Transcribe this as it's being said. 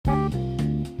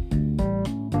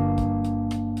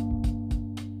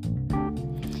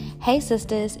Hey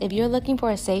sisters, if you're looking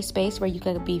for a safe space where you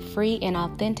can be free and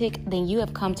authentic, then you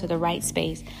have come to the right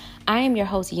space. I am your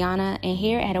host, Yana, and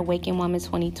here at Awaken Woman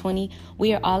 2020,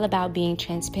 we are all about being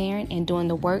transparent and doing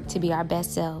the work to be our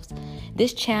best selves.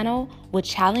 This channel will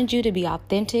challenge you to be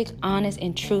authentic, honest,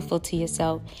 and truthful to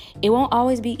yourself. It won't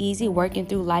always be easy working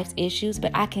through life's issues, but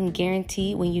I can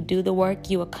guarantee when you do the work,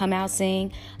 you will come out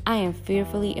saying, I am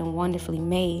fearfully and wonderfully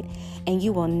made, and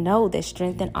you will know that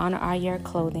strength and honor are your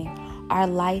clothing. Our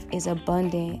life is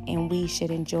abundant and we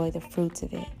should enjoy the fruits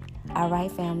of it. All right,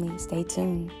 family, stay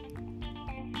tuned.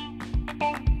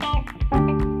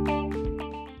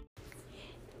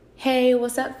 Hey,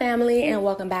 what's up, family, and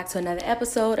welcome back to another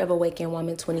episode of Awaken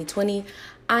Woman 2020.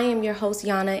 I am your host,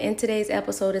 Yana, and today's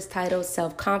episode is titled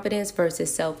Self-Confidence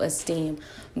versus Self-Esteem.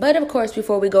 But of course,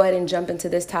 before we go ahead and jump into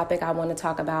this topic, I want to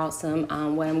talk about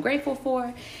some what I'm grateful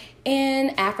for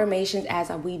and affirmations as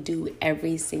we do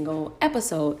every single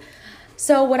episode.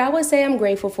 So what I would say I'm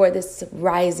grateful for this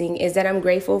rising is that I'm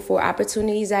grateful for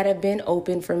opportunities that have been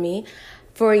open for me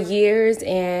for years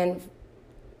and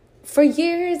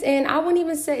I wouldn't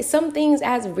even say some things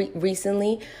as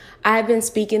recently. I've been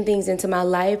speaking things into my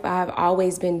life. I've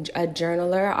always been a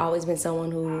journaler. I've always been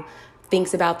someone who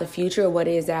thinks about the future, what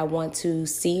it is that I want to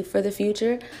see for the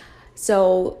future.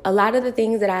 So a lot of the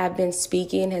things that I've been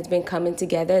speaking has been coming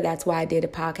together. That's why I did a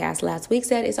podcast last week,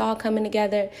 said it's all coming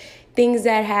together. Things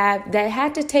that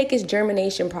had to take its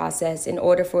germination process in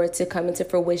order for it to come into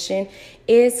fruition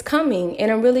is coming.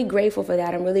 And I'm really grateful for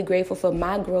that. I'm really grateful for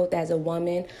my growth as a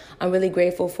woman. I'm really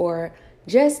grateful for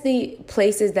just the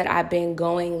places that I've been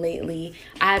going lately.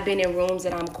 I've been in rooms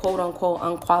that I'm quote unquote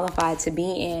unqualified to be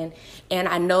in. And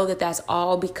I know that that's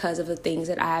all because of the things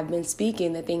that I've been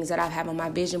speaking, the things that I've had on my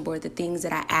vision board, the things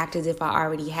that I act as if I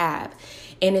already have.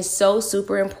 And it's so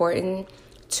super important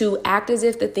to act as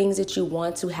if the things that you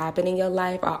want to happen in your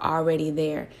life are already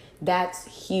there.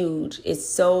 That's huge.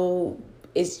 It's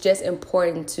just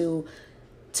important to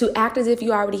act as if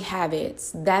you already have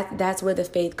it. That's where the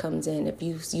faith comes in. If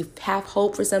you have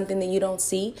hope for something that you don't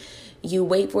see, you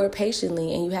wait for it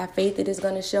patiently and you have faith that it's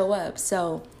going to show up.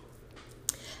 So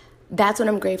that's what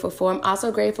I'm grateful for. I'm also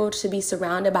grateful to be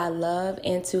surrounded by love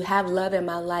and to have love in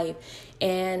my life.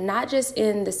 And not just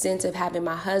in the sense of having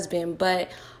my husband,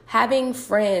 but having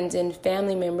friends and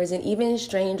family members and even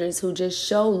strangers who just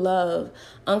show love.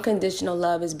 Unconditional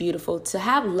love is beautiful. To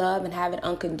have love and have it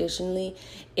unconditionally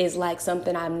is like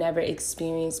something I've never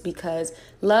experienced, because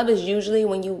love is usually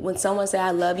when someone says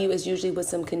I love you, it's usually with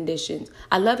some conditions.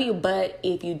 I love you, but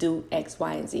if you do X,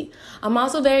 Y, and Z. I'm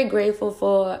also very grateful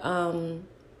for,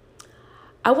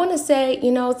 I want to say,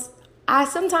 I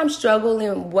sometimes struggle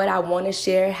in what I want to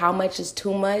share, how much is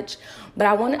too much. But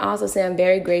I want to also say I'm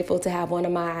very grateful to have one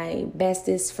of my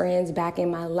bestest friends back in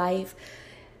my life.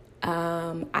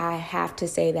 I have to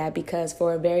say that because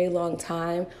for a very long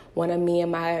time, one of me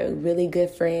and my really good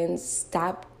friends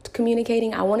stopped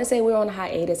communicating. I want to say we're on a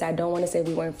hiatus. I don't want to say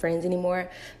we weren't friends anymore,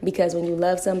 because when you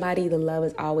love somebody, the love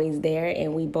is always there,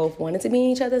 and we both wanted to be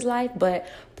in each other's life, but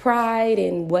pride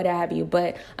and what have you.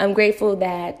 But I'm grateful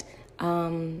that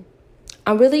I'm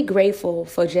really grateful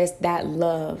for just that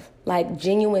love, like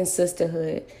genuine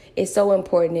sisterhood. It's so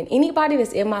important. And anybody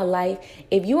that's in my life,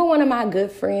 if you are one of my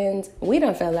good friends, we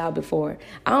done fell out before.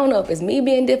 I don't know if it's me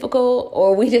being difficult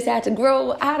or we just had to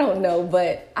grow. I don't know,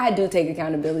 but I do take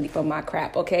accountability for my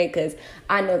crap, okay? Because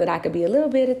I know that I could be a little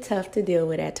bit tough to deal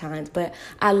with at times. But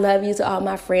I love you to all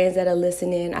my friends that are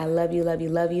listening. I love you, love you,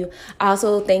 love you. I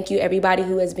also thank you, everybody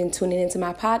who has been tuning into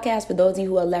my podcast. For those of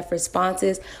you who have left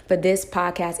responses for this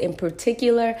podcast in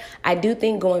particular, I do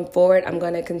think going forward, I'm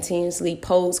going to continuously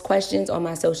pose questions on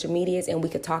my social medias and we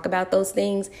could talk about those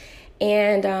things.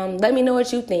 And let me know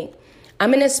what you think.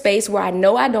 I'm in a space where I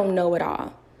know I don't know it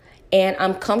all. And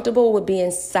I'm comfortable with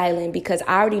being silent because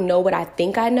I already know what I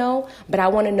think I know, but I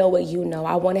want to know what you know.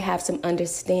 I want to have some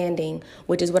understanding,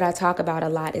 which is what I talk about a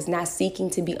lot, is not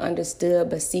seeking to be understood,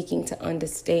 but seeking to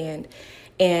understand.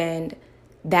 And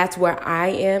that's where I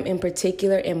am in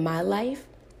particular in my life.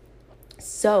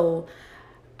 So,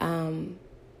 that's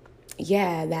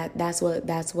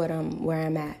where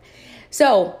I'm at.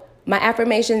 So my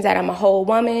affirmations that I'm a whole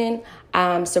woman,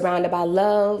 I'm surrounded by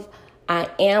love, I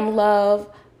am love,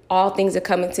 all things are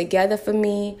coming together for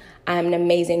me, I'm an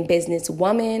amazing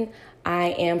businesswoman, I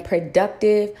am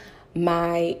productive,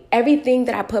 everything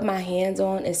that I put my hands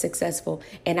on is successful,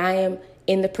 and I am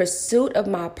in the pursuit of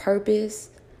my purpose.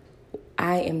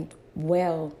 I am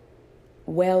well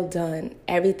done.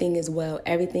 Everything is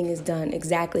done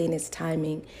exactly in its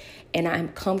timing, and I'm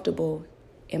comfortable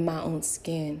in my own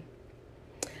skin.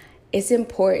 It's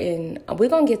important. We're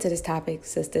going to get to this topic,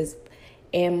 sisters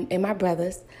and my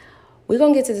brothers. we're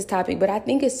going to get to this topic, but I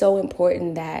think it's so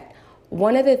important that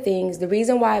one of the things, the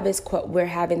reason why we're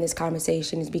having this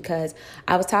conversation is because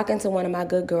I was talking to one of my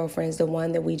good girlfriends, the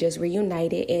one that we just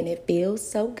reunited, and it feels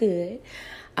so good.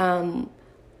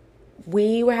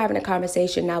 We were having a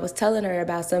conversation, and I was telling her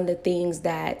about some of the things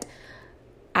that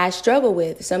I struggle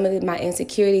with, some of my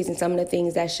insecurities and some of the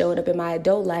things that showed up in my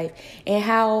adult life, and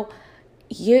how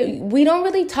we don't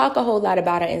really talk a whole lot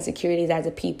about our insecurities as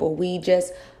a people.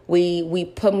 We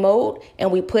promote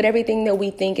and we put everything that we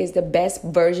think is the best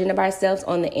version of ourselves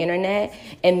on the internet,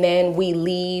 and then we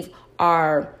leave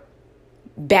our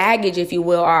baggage, if you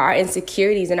will, or our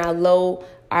insecurities and our low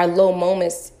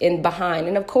moments in behind.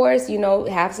 And of course,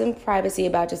 have some privacy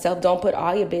about yourself. Don't put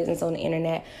all your business on the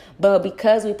internet. But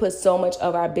because we put so much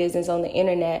of our business on the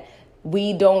internet,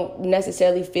 we don't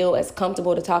necessarily feel as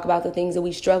comfortable to talk about the things that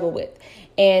we struggle with.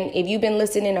 And if you've been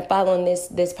listening or following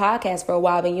this podcast for a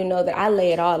while, then you know that I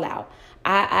lay it all out.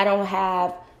 I don't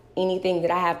have anything that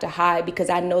I have to hide, because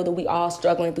I know that we all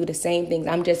struggling through the same things.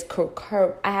 I'm just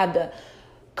I have the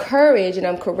courage, and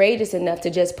I'm courageous enough to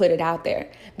just put it out there,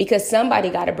 because somebody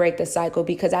got to break the cycle,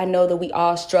 because I know that we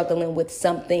all struggling with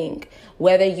something,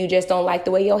 whether you just don't like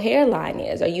the way your hairline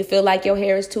is, or you feel like your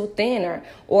hair is too thin,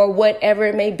 or whatever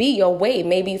it may be, your weight.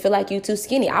 Maybe you feel like you're too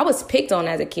skinny. I was picked on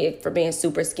as a kid for being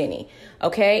super skinny.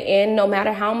 Okay. And no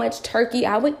matter how much turkey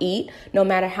I would eat, no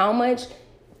matter how much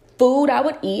food I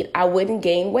would eat, I wouldn't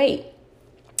gain weight.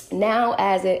 Now,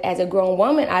 as a grown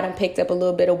woman, I done picked up a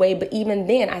little bit of weight, but even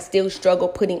then, I still struggle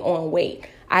putting on weight.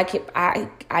 I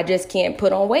just can't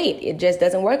put on weight. It just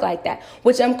doesn't work like that,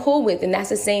 which I'm cool with. And that's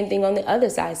the same thing on the other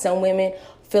side. Some women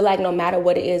feel like no matter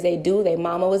what it is they do, their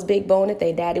mama was big boned,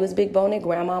 their daddy was big boned,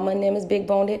 grandmama and them is big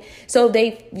boned. So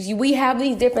we have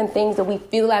these different things that we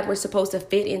feel like we're supposed to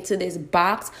fit into this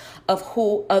box of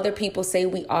who other people say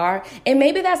we are. And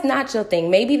maybe that's not your thing.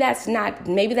 Maybe that's not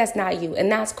you. And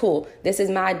that's cool. This is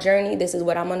my journey. This is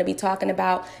what I'm going to be talking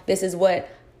about. This is what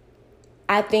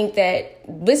I think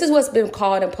this is what's been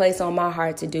called and placed on my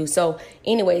heart to do. So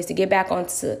anyways, to get back on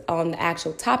the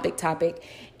actual topic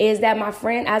is that my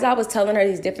friend, as I was telling her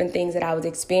these different things that I was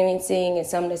experiencing, and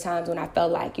some of the times when I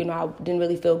felt like, I didn't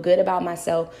really feel good about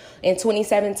myself. And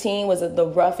 2017 was the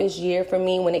roughest year for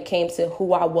me when it came to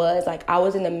who I was. Like, I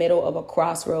was in the middle of a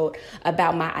crossroad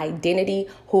about my identity,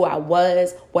 who I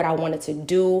was, what I wanted to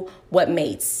do, what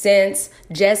made sense.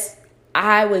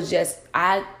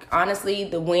 Honestly,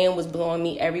 the wind was blowing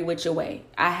me every which way.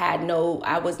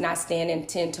 I was not standing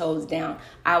 10 toes down.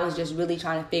 I was just really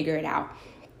trying to figure it out.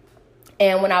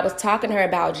 And when I was talking to her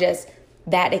about just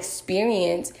that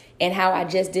experience and how I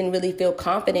just didn't really feel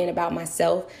confident about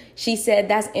myself, she said,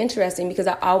 that's interesting, because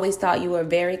I always thought you were a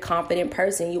very confident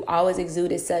person. You always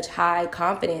exuded such high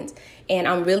confidence. And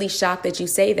I'm really shocked that you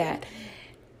say that.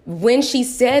 When she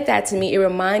said that to me, it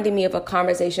reminded me of a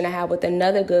conversation I had with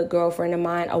another good girlfriend of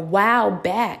mine a while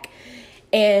back.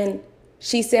 And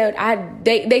she said,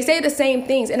 they say the same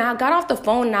things. And I got off the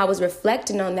phone and I was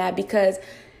reflecting on that, because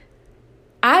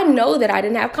I know that I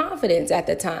didn't have confidence at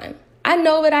the time. I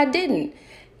know that I didn't.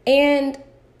 And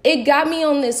it got me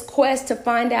on this quest to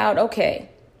find out, okay,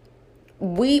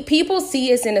 people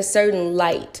see us in a certain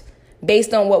light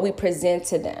based on what we present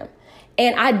to them.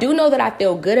 And I do know that I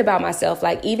feel good about myself.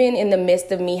 Like, even in the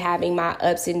midst of me having my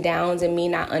ups and downs and me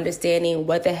not understanding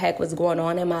what the heck was going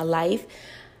on in my life,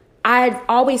 I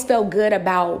always felt good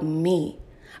about me.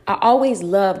 I always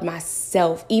loved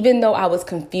myself, even though I was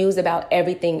confused about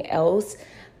everything else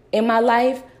in my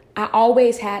life. I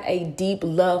always had a deep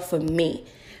love for me.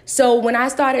 So when I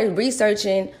started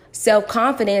researching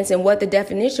self-confidence and what the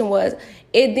definition was,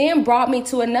 it then brought me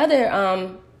to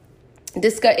another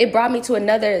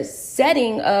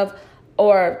setting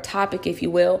or topic, if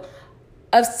you will,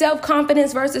 of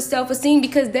self-confidence versus self-esteem,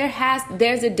 because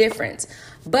there's a difference.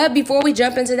 But before we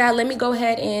jump into that, let me go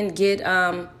ahead and get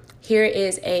here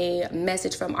is a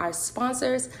message from our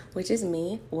sponsors, which is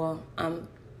me. Well,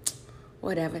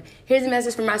 whatever. Here's a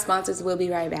message from our sponsors. We'll be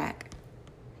right back.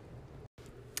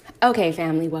 Okay,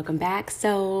 family, welcome back.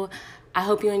 So I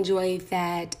hope you enjoyed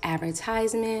that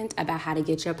advertisement about how to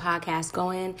get your podcast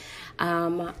going.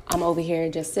 I'm over here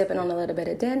just sipping on a little bit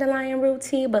of dandelion root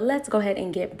tea, but let's go ahead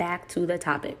and get back to the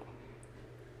topic.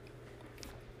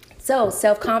 So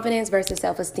self-confidence versus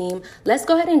self-esteem. Let's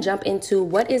go ahead and jump into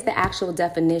what is the actual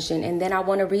definition. And then I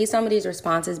want to read some of these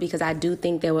responses, because I do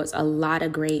think there was a lot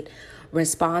of great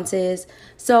responses.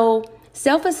 So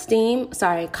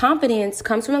confidence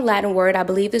comes from a Latin word. I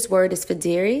believe this word is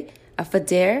fidere.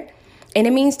 And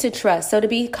it means to trust. So to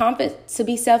be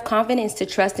self-confident is to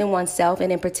trust in oneself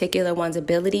and in particular one's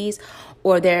abilities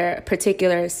or their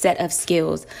particular set of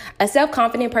skills. A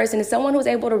self-confident person is someone who's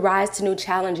able to rise to new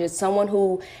challenges, someone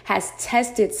who has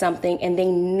tested something and they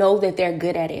know that they're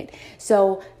good at it.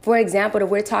 So, for example, if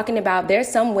we're talking about, there's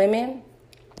some women,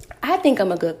 I think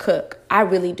I'm a good cook. I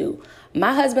really do.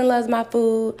 My husband loves my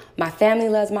food. My family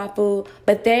loves my food.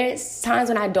 But there's times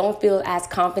when I don't feel as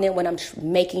confident when I'm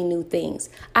making new things.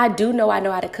 I know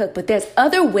how to cook. But there's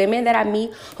other women that I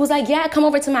meet who's like, yeah, come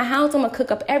over to my house. I'm going to cook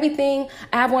up everything.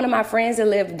 I have one of my friends that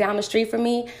live down the street from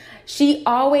me. She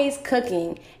always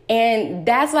cooking. And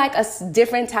that's like a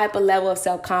different type of level of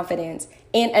self-confidence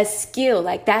and a skill.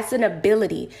 Like that's an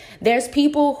ability. There's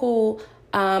people who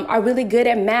are really good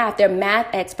at math. They're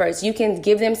math experts. You can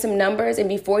give them some numbers, and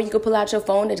before you could pull out your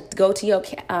phone to go to your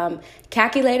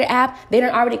calculator app, they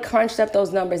done already crunched up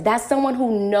those numbers. That's someone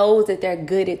who knows that they're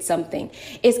good at something.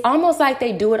 It's almost like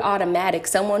they do it automatic.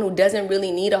 Someone who doesn't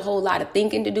really need a whole lot of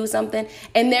thinking to do something.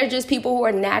 And they're just people who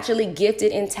are naturally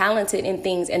gifted and talented in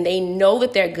things, and they know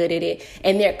that they're good at it,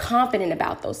 and they're confident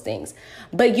about those things.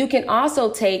 But you can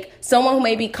also take someone who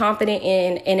may be confident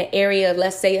in an area,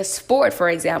 let's say a sport, for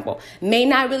example, may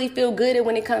not really feel good at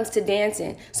when it comes to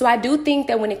dancing. So I do think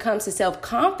that when it comes to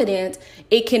self-confidence,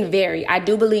 it can vary. I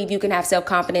do believe you can have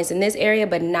self-confidence in this area,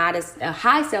 but not as a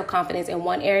high self-confidence in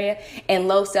one area and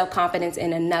low self-confidence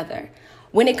in another.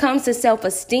 When it comes to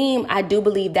self-esteem, I do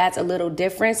believe that's a little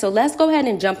different. So let's go ahead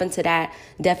and jump into that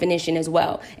definition as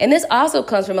well. And this also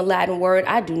comes from a Latin word.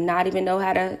 I do not even know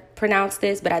how to pronounce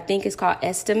this, but I think it's called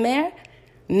estimare,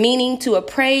 meaning to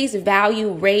appraise,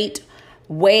 value, rate,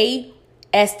 weigh,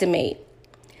 estimate.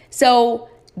 So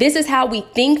this is how we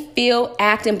think, feel,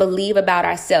 act, and believe about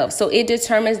ourselves. So it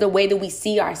determines the way that we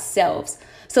see ourselves.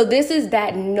 So this is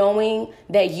that knowing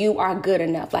that you are good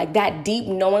enough, like that deep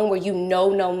knowing where you know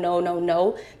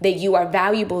that you are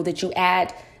valuable, that you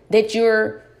add, that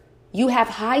you have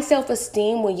high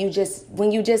self-esteem when you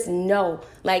just know,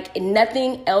 like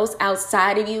nothing else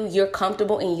outside of you, you're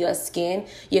comfortable in your skin,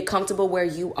 you're comfortable where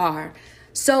you are.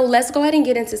 So let's go ahead and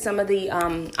get into some of the,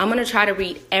 I'm going to try to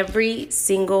read every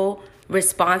single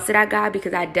response that I got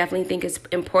because I definitely think it's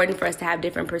important for us to have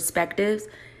different perspectives.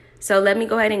 So let me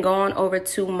go ahead and go on over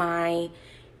to my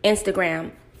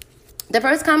Instagram. The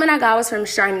first comment I got was from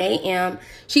Charnay M.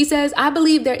 She says, I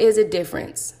believe there is a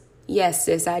difference. Yes,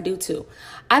 sis, I do too.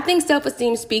 I think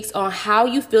self-esteem speaks on how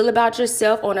you feel about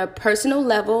yourself on a personal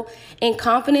level, and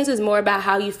confidence is more about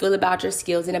how you feel about your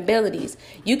skills and abilities.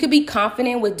 You could be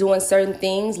confident with doing certain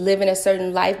things, living a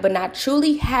certain life, but not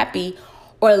truly happy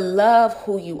or love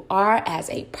who you are as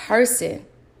a person.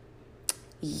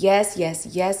 Yes.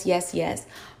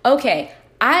 Okay,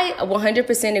 I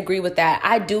 100% agree with that.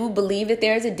 I do believe that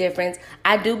there is a difference.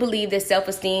 I do believe that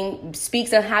self-esteem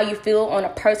speaks on how you feel on a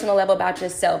personal level about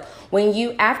yourself.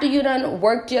 After you done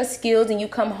worked your skills and you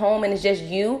come home and it's just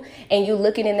you and you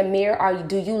looking in the mirror,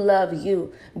 do you love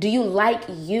you? Do you like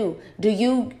you? Do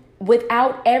you,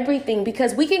 without everything,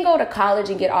 because we can go to college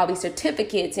and get all these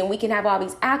certificates and we can have all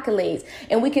these accolades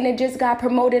and we can have just got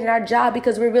promoted in our job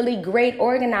because we're really great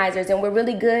organizers and we're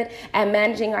really good at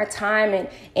managing our time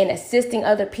and assisting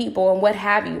other people and what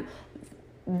have you.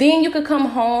 Then you could come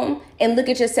home and look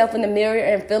at yourself in the mirror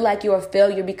and feel like you're a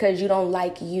failure because you don't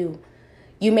like you.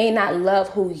 You may not love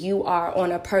who you are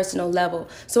on a personal level.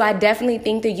 So I definitely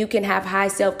think that you can have high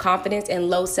self-confidence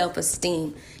and low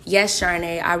self-esteem. Yes,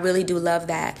 Charnay, I really do love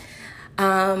that.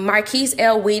 Marquise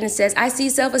L. Whedon says, I see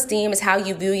self-esteem as how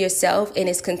you view yourself and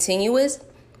it's continuous.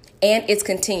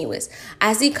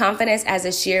 I see confidence as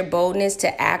a sheer boldness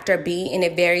to act or be, and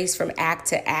it varies from act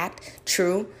to act.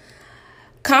 True.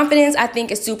 Confidence, I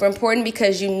think, is super important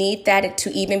because you need that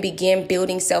to even begin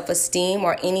building self-esteem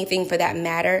or anything for that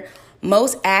matter.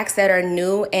 Most acts that are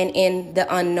new and in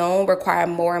the unknown require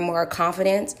more and more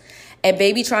confidence. A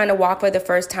baby trying to walk for the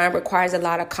first time requires a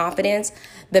lot of confidence.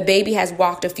 The baby has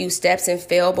walked a few steps and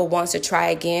failed, but wants to try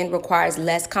again, requires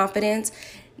less confidence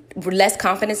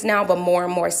now, but more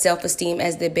and more self-esteem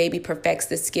as the baby perfects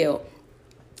the skill.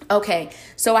 Okay,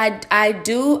 so I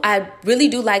really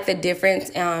do like the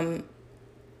difference,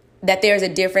 that there's a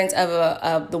difference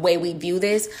of the way we view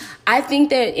this. I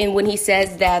think that when he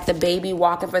says that the baby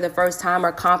walking for the first time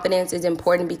or confidence is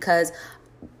important because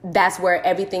that's where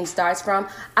everything starts from.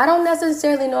 I don't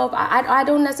necessarily know if I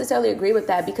don't necessarily agree with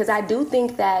that because I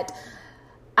think that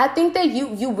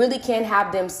you really can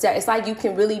have them set. It's like you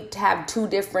can really have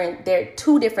they're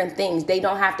two different things. They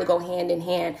don't have to go hand in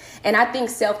hand. And I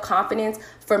think self-confidence,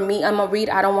 for me, I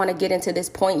don't want to get into this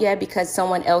point yet because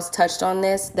someone else touched on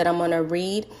this that I'm going to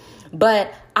read.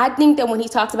 But I think that when he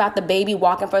talks about the baby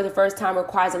walking for the first time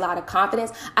requires a lot of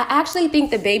confidence, I actually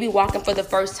think the baby walking for the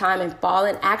first time and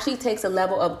falling actually takes a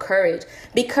level of courage,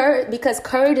 because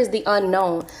courage is the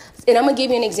unknown. And I'm going to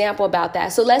give you an example about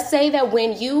that. So let's say that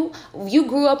when you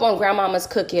grew up on grandmama's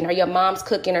cooking or your mom's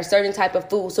cooking or certain type of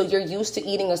food, so you're used to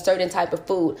eating a certain type of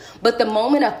food. But the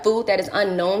moment a food that is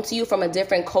unknown to you from a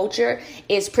different culture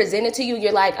is presented to you,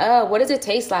 you're like, oh, what does it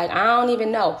taste like? I don't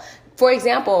even know. For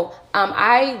example,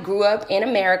 I grew up in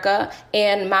America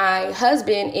and my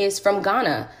husband is from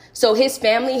Ghana. So his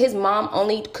family, his mom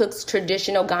only cooks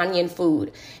traditional Ghanaian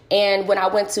food. And when I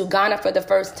went to Ghana for the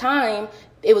first time,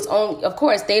 it was only, of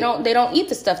course, they don't eat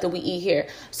the stuff that we eat here.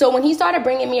 So when he started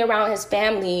bringing me around his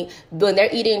family, when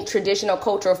they're eating traditional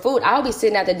cultural food, I'll be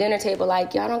sitting at the dinner table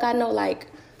like, y'all don't got no like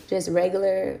just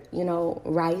regular,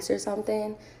 rice or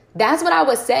something. That's what I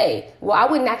would say. Well, I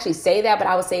wouldn't actually say that, but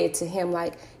I would say it to him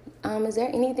like, is there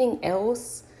anything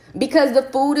else? Because the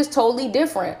food is totally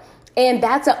different. And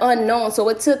that's an unknown. So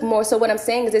it took more. So what I'm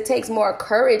saying is it takes more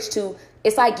courage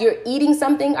it's like you're eating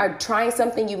something or trying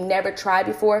something you've never tried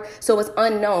before. So it's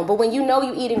unknown. But when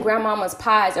you're eating grandmama's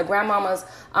pies or grandmama's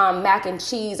mac and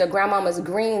cheese or grandmama's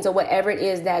greens or whatever it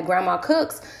is that grandma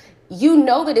cooks, you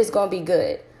know that it's going to be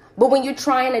good. But when you're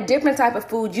trying a different type of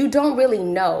food, you don't really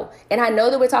know. And I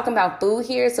know that we're talking about food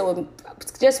here, so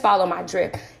just follow my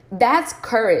drift. That's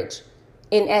courage.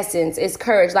 In essence, it's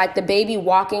courage. Like the baby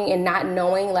walking and not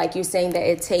knowing, like you're saying that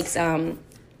it takes,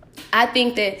 I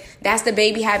think that's the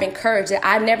baby having courage that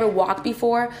I never walked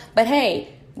before. But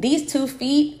hey, these 2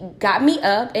 feet got me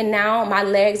up and now my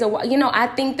legs are, I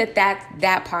think that's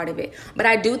that part of it. But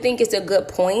I do think it's a good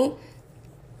point.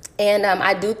 And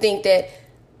I do think that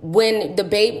when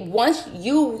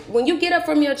you get up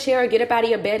from your chair or get up out of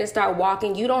your bed and start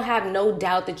walking, you don't have no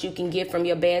doubt that you can get from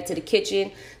your bed to the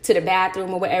kitchen, to the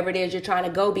bathroom or wherever it is you're trying to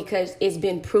go, because it's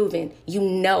been proven.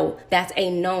 That's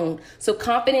a known. So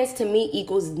confidence to me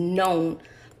equals known.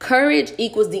 Courage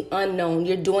equals the unknown.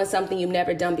 You're doing something you've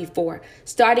never done before.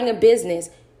 Starting a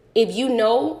business, if you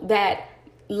know that,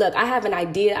 look, I have an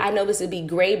idea, I know this would be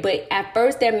great, but at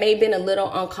first there may have been a little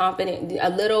unconfident, a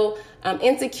little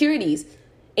insecurities.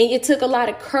 And it took a lot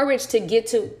of courage to get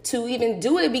to even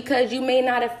do it, because you may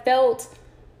not have felt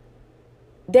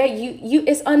that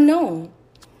it's unknown.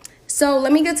 So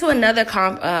let me get to another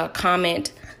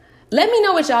comment. Let me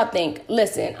know what y'all think.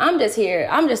 Listen, I'm just here.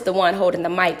 I'm just the one holding the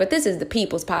mic, but this is the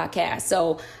People's Podcast.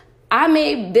 So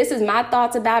this is my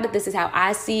thoughts about it. This is how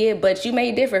I see it, but you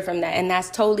may differ from that, and that's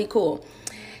totally cool.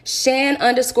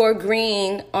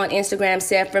 Shan_Green on Instagram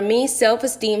said, for me,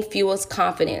 self-esteem fuels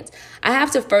confidence. I have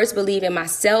to first believe in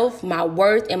myself, my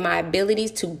worth, and my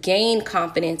abilities to gain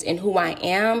confidence in who I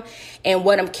am and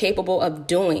what I'm capable of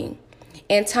doing.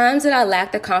 In times that I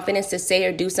lack the confidence to say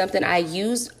or do something, I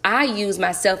use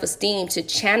my self-esteem to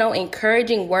channel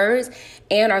encouraging words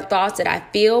and or thoughts that I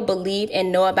feel, believe,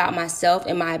 and know about myself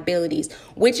and my abilities,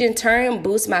 which in turn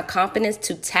boosts my confidence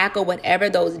to tackle whatever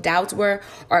those doubts were,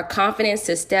 or confidence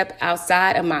to step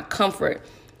outside of my comfort.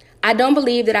 I don't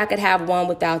believe that I could have one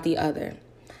without the other.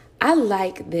 I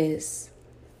like this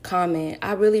comment.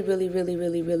 I really, really, really,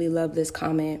 really, really love this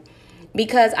comment,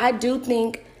 because I do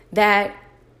think that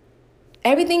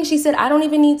everything she said, I don't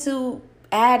even need to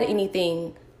add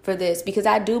anything for this, because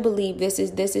I do believe this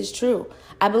is true.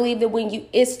 I believe that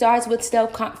it starts with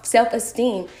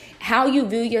self-esteem, how you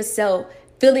view yourself,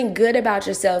 feeling good about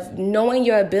yourself, knowing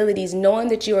your abilities, knowing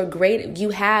that you are great,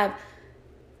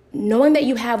 knowing that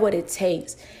you have what it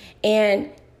takes. And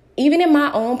even in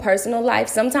my own personal life,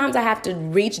 sometimes I have to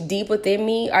reach deep within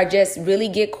me or just really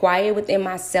get quiet within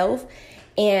myself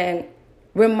and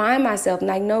remind myself,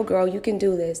 like, no, girl, you can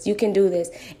do this. You can do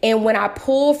this. And when I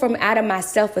pull from out of my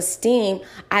self-esteem,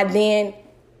 I then,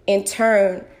 in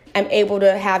turn, am able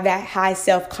to have that high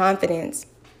self-confidence.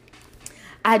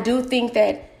 I do think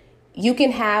that you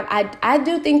can have, I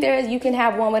do think you can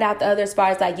have one without the other, as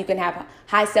far as like you can have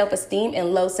high self-esteem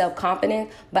and low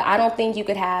self-confidence, but I don't think you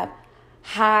could have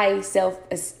high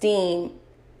self-esteem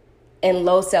and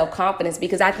low self-confidence,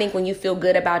 because I think when you feel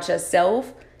good about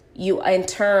yourself, you in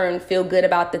turn feel good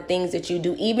about the things that you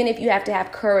do, even if you have to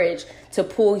have courage to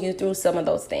pull you through some of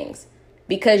those things,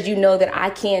 because you know that I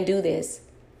can do this.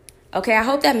 Okay, I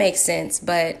hope that makes sense,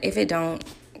 but if it don't,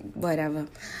 whatever.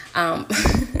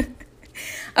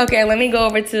 Okay, let me go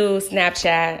over to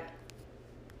Snapchat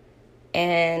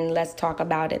and let's talk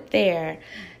about it there.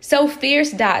 So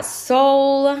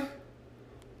fierce.soul,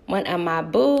 one of my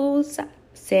boos,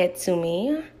 said to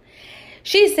me,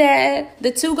 she said,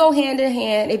 the two go hand in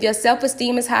hand. If your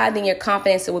self-esteem is high, then your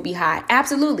confidence will be high.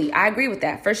 Absolutely. I agree with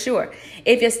that for sure.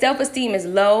 If your self-esteem is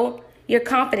low, your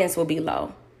confidence will be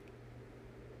low.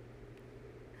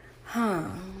 I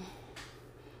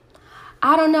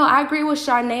don't know. I agree with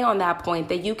Charnay on that point,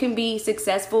 that you can be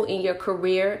successful in your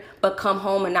career, but come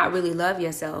home and not really love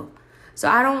yourself. So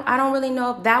I don't really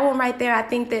know if that one right there. I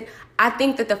think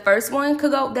that the first one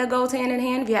that goes hand in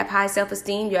hand. If you have high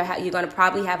self-esteem, you're going to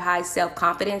probably have high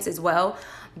self-confidence as well.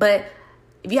 But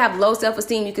if you have low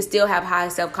self-esteem, you can still have high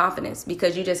self-confidence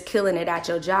because you're just killing it at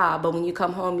your job. But when you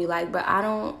come home, you're like, but I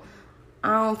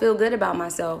don't feel good about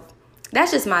myself.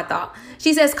 That's just my thought.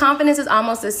 She says confidence is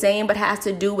almost the same, but has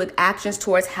to do with actions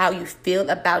towards how you feel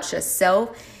about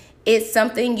yourself. It's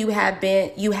something you have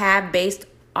based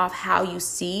off how you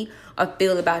see or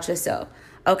feel about yourself.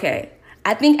 Okay.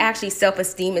 I think actually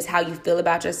self-esteem is how you feel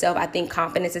about yourself. I think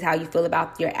confidence is how you feel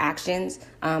about your actions,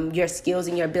 your skills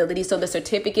and your abilities. So the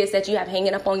certificates that you have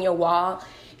hanging up on your wall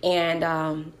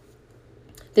and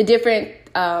the different,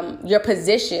 your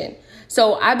position.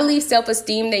 So I believe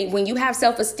self-esteem, that when you have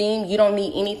self-esteem, you don't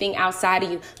need anything outside of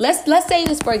you. Let's say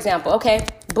this, for example. Okay,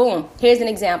 boom. Here's an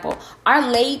example. Our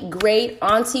late, great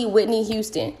Auntie Whitney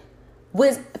Houston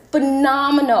was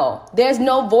phenomenal. There's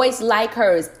no voice like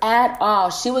hers at all.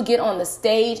 She would get on the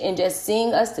stage and just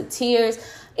sing us to tears.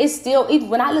 It's still,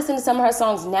 when I listen to some of her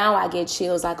songs now, I get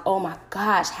chills like, oh my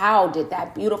gosh, how did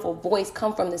that beautiful voice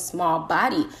come from this small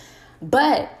body?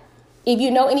 But if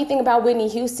you know anything about Whitney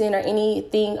Houston or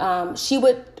anything,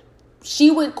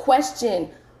 she would question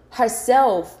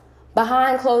herself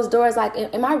behind closed doors. Like,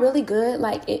 am I really good?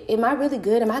 Like, am I really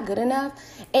good? Am I good enough?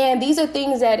 And these are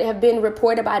things that have been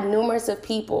reported by numerous of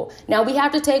people. Now, we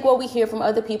have to take what we hear from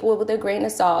other people with a grain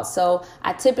of salt. So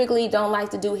I typically don't like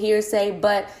to do hearsay,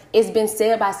 but it's been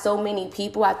said by so many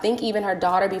people. I think even her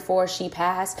daughter, before she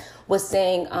passed, was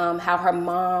saying how her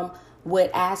mom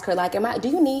would ask her, like, do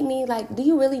you need me? Like, do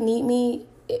you really need me?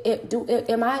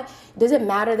 Does it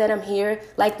matter that I'm here?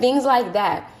 Like, things like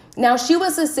that. Now, she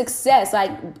was a success.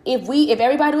 Like, if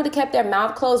everybody would have kept their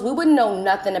mouth closed, we wouldn't know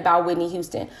nothing about Whitney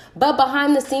Houston. But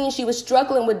behind the scenes, she was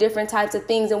struggling with different types of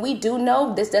things. And we do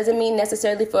know, this doesn't mean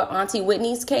necessarily for Auntie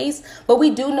Whitney's case, but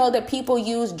we do know that people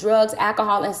use drugs,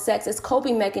 alcohol, and sex as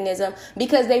coping mechanism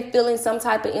because they're feeling some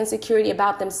type of insecurity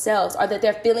about themselves, or that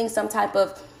they're feeling some type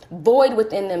of void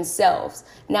within themselves.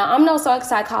 Now, I'm no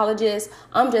psychologist.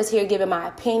 I'm just here giving my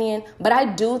opinion. But I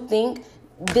do think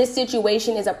this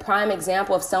situation is a prime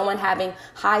example of someone having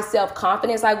high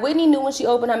self-confidence. Like Whitney knew when she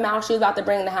opened her mouth, she was about to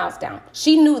bring the house down.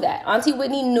 She knew that. Auntie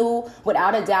Whitney knew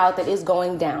without a doubt that it's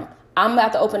going down. I'm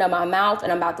about to open up my mouth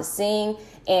and I'm about to sing,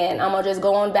 and I'm going to just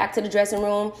go on back to the dressing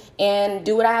room and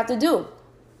do what I have to do.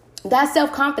 That's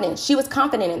self-confidence. She was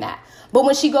confident in that. But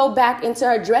when she go back into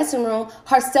her dressing room,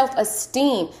 her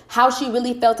self-esteem, how she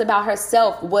really felt about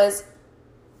herself, was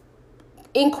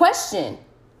in question.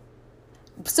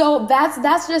 So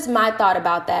that's just my thought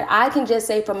about that. I can just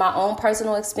say from my own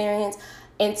personal experience,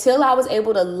 until I was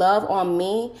able to love on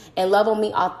me and love on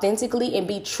me authentically and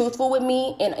be truthful with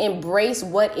me and embrace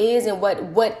what is and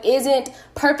what isn't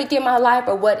perfect in my life,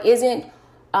 or what isn't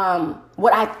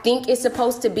what I think is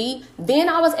supposed to be, then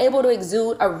I was able to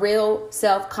exude a real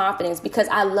self-confidence because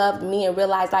I loved me and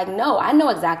realized, like, no, I know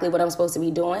exactly what I'm supposed to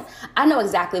be doing. I know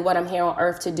exactly what I'm here on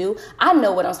earth to do. I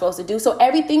know what I'm supposed to do. So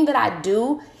everything that I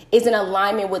do is in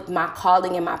alignment with my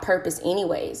calling and my purpose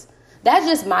anyways. That's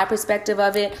just my perspective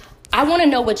of it. I want to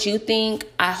know what you think.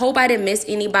 I hope I didn't miss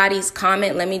anybody's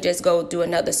comment. Let me just go do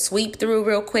another sweep through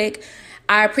real quick.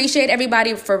 I appreciate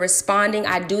everybody for responding.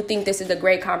 I do think this is a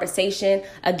great conversation.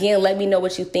 Again, let me know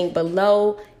what you think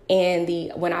below.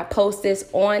 And when I post this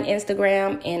on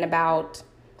Instagram in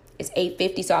it's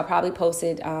 8:50, so I'll probably post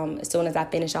it as soon as I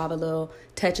finish all the little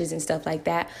touches and stuff like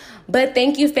that. But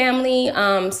thank you, family.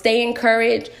 Stay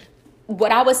encouraged.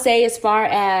 What I would say as far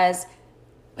as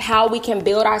how we can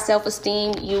build our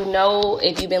self-esteem,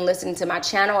 if you've been listening to my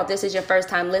channel, if this is your first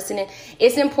time listening,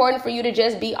 it's important for you to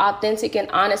just be authentic and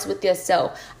honest with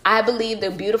yourself. I believe the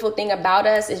beautiful thing about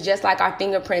us is just like our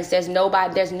fingerprints. There's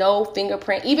no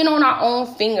fingerprint, even on our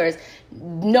own fingers.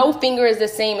 No finger is the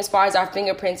same as far as our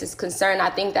fingerprints is concerned. I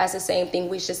think that's the same thing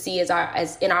we should see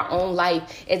as in our own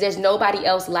life, is there's nobody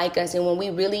else like us. And when we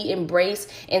really embrace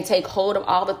and take hold of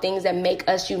all the things that make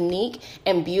us unique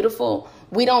and beautiful,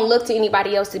 we don't look to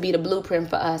anybody else to be the blueprint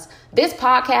for us. This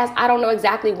podcast, I don't know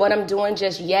exactly what I'm doing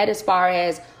just yet as far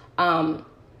as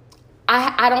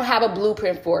I don't have a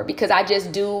blueprint for it, because I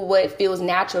just do what feels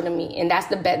natural to me. And that's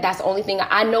the only thing.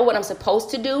 I know what I'm supposed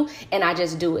to do, and I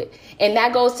just do it. And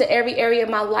that goes to every area of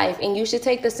my life. And you should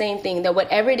take the same thing, that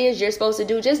whatever it is you're supposed to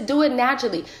do, just do it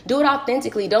naturally. Do it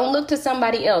authentically. Don't look to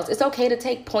somebody else. It's okay to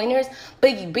take pointers,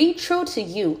 but be true to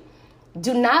you.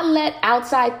 Do not let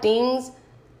outside things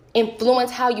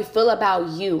influence how you feel about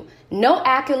you. No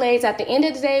accolades. At the end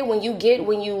of the day, when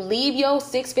you leave your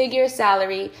 6-figure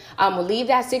salary, leave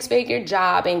that 6-figure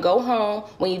job and go home,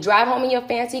 when you drive home in your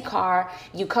fancy car,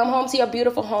 you come home to your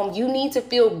beautiful home, you need to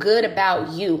feel good about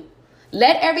you.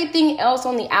 Let everything else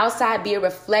on the outside be a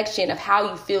reflection of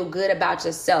how you feel good about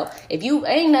yourself.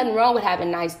 Ain't nothing wrong with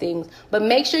having nice things, but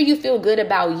make sure you feel good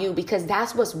about you, because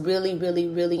that's what's really, really,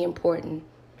 really important.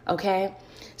 Okay?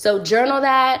 So journal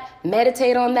that,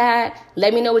 meditate on that.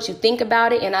 Let me know what you think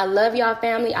about it. And I love y'all,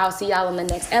 family. I'll see y'all in the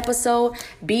next episode.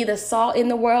 Be the salt in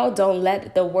the world. Don't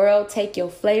let the world take your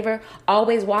flavor.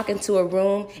 Always walk into a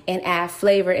room and add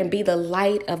flavor and be the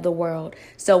light of the world.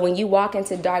 So when you walk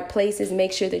into dark places,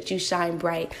 make sure that you shine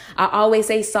bright. I always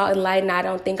say salt and light, and I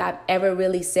don't think I've ever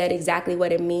really said exactly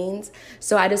what it means.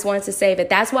 So I just wanted to say that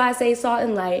that's why I say salt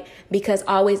and light, because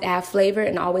always add flavor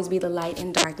and always be the light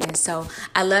in darkness. So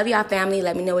I love y'all, family.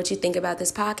 Let me know what you think about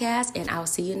this podcast, and I'll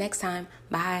see you next time.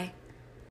 Bye.